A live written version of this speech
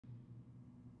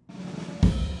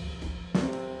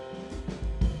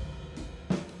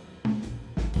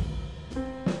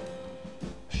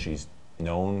She's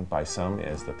known by some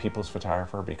as the people's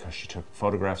photographer because she took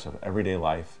photographs of everyday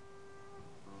life.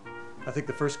 I think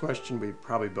the first question we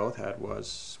probably both had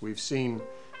was, we've seen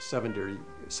 70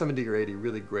 or 80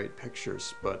 really great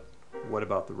pictures, but what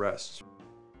about the rest?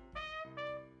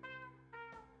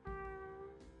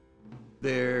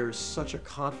 There's such a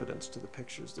confidence to the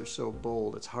pictures. They're so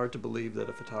bold. It's hard to believe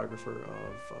that a photographer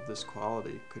of this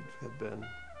quality could have been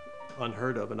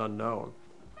unheard of and unknown.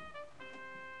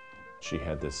 She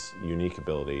had this unique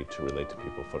ability to relate to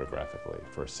people photographically.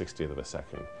 For a 60th of a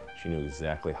second, she knew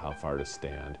exactly how far to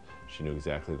stand. She knew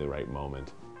exactly the right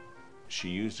moment. She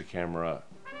used a camera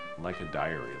like a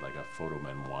diary, like a photo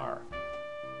memoir.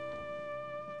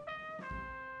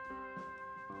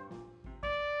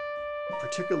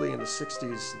 Particularly in the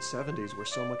 60s and 70s, where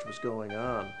so much was going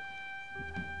on,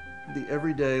 the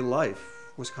everyday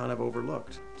life was kind of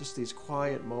overlooked. Just these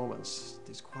quiet moments,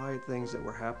 these quiet things that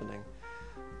were happening,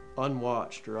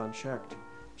 unwatched or unchecked.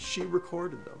 She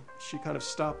recorded them. She kind of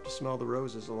stopped to smell the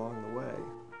roses along the way.